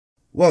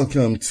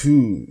Welcome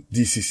to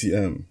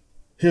Dccm.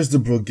 Here's the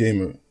broke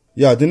gamer.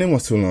 Yeah, the name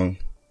was too long.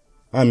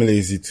 I'm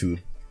lazy too.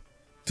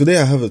 Today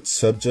I have a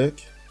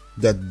subject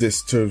that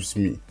disturbs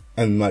me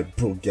and my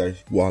broke guy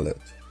wallet.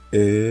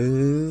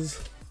 Is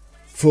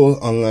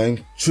full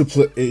online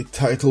AAA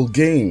title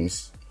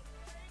games.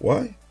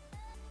 Why?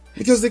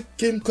 Because the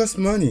game costs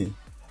money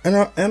and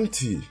are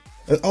empty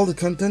and all the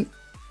content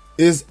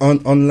is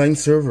on online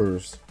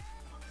servers.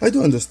 I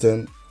do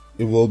understand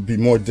it will be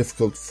more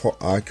difficult for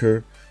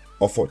hacker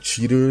or for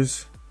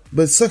cheaters,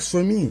 but it sucks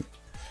for me.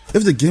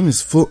 If the game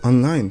is full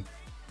online,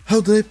 how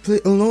do I play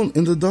alone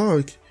in the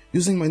dark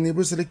using my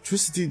neighbor's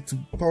electricity to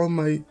power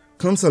my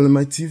console and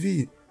my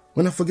TV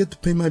when I forget to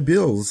pay my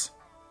bills?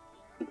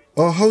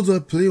 Or how do I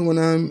play when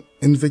I'm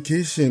in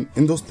vacation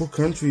in those poor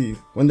countries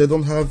when they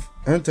don't have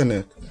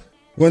internet,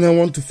 when I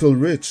want to feel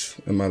rich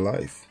in my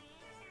life?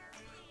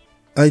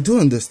 I do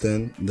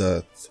understand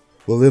that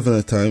we live in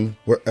a time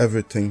where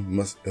everything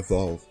must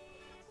evolve.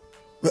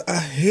 But I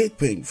hate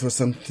paying for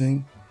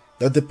something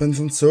that depends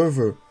on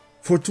server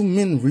for two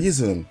main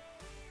reasons.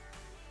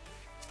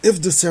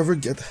 If the server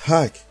get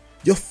hacked,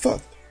 you're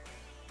fucked.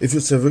 If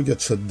your server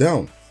gets shut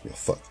down, you're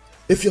fucked.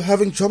 If you're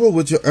having trouble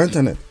with your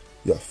internet,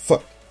 you're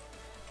fucked.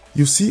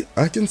 You see,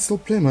 I can still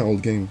play my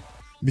old game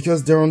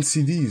because they're on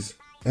CDs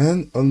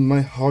and on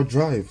my hard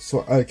drive,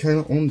 so I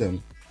kinda own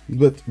them.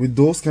 But with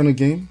those kind of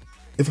games,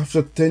 if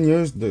after 10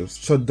 years they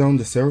shut down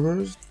the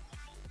servers,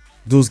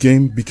 those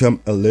games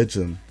become a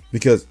legend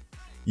because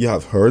you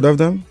have heard of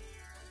them,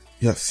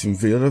 you have seen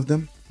videos of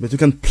them, but you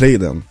can't play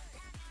them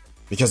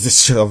because the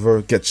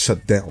server gets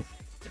shut down.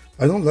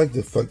 I don't like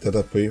the fact that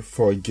I pay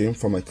for a game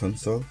for my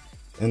console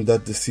and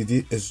that the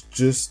CD is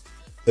just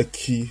a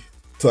key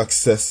to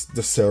access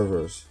the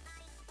servers.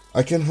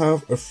 I can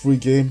have a free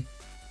game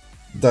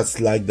that's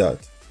like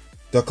that.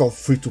 They're called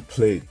free to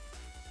play.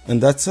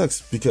 And that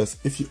sucks because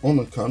if you own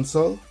a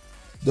console,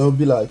 they'll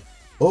be like,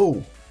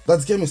 oh,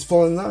 that game is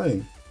full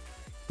online.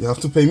 You have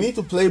to pay me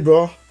to play,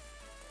 bro.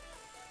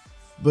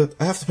 But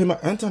I have to pay my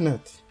internet.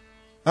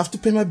 I have to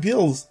pay my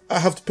bills. I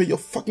have to pay your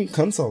fucking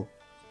console.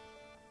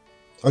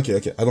 Okay,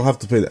 I don't have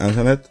to pay the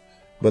internet,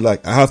 but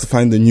like I have to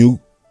find the new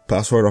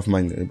password of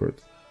my neighbor.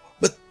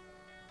 But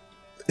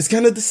it's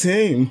kind of the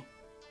same.